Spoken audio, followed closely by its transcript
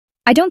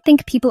I don't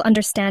think people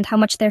understand how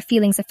much their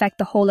feelings affect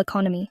the whole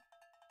economy.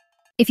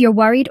 If you're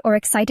worried or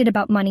excited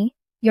about money,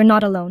 you're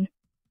not alone.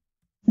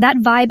 That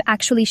vibe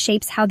actually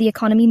shapes how the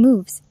economy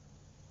moves.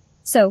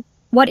 So,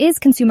 what is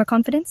consumer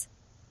confidence?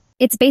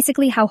 It's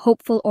basically how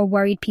hopeful or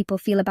worried people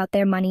feel about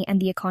their money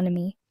and the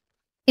economy.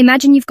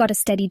 Imagine you've got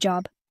a steady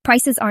job,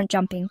 prices aren't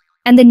jumping,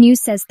 and the news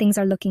says things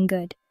are looking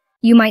good.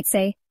 You might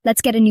say,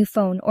 let's get a new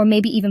phone or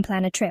maybe even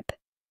plan a trip.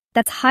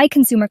 That's high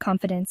consumer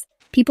confidence.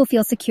 People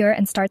feel secure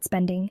and start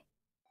spending.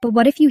 But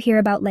what if you hear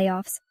about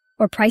layoffs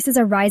or prices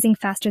are rising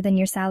faster than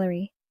your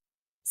salary?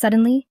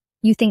 Suddenly,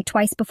 you think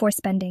twice before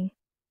spending.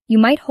 You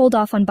might hold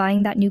off on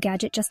buying that new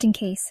gadget just in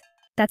case.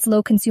 That's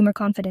low consumer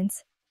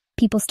confidence.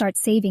 People start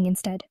saving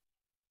instead.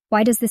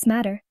 Why does this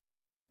matter?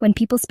 When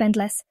people spend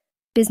less,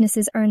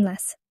 businesses earn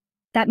less.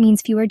 That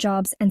means fewer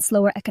jobs and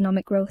slower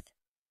economic growth.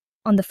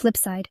 On the flip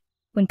side,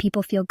 when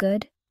people feel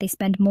good, they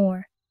spend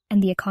more,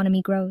 and the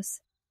economy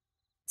grows.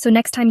 So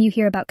next time you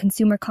hear about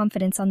consumer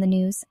confidence on the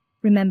news,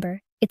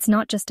 remember, it's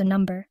not just a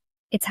number.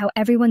 It's how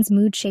everyone's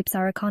mood shapes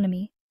our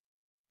economy.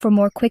 For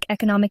more quick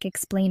economic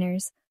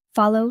explainers,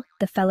 follow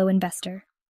The Fellow Investor.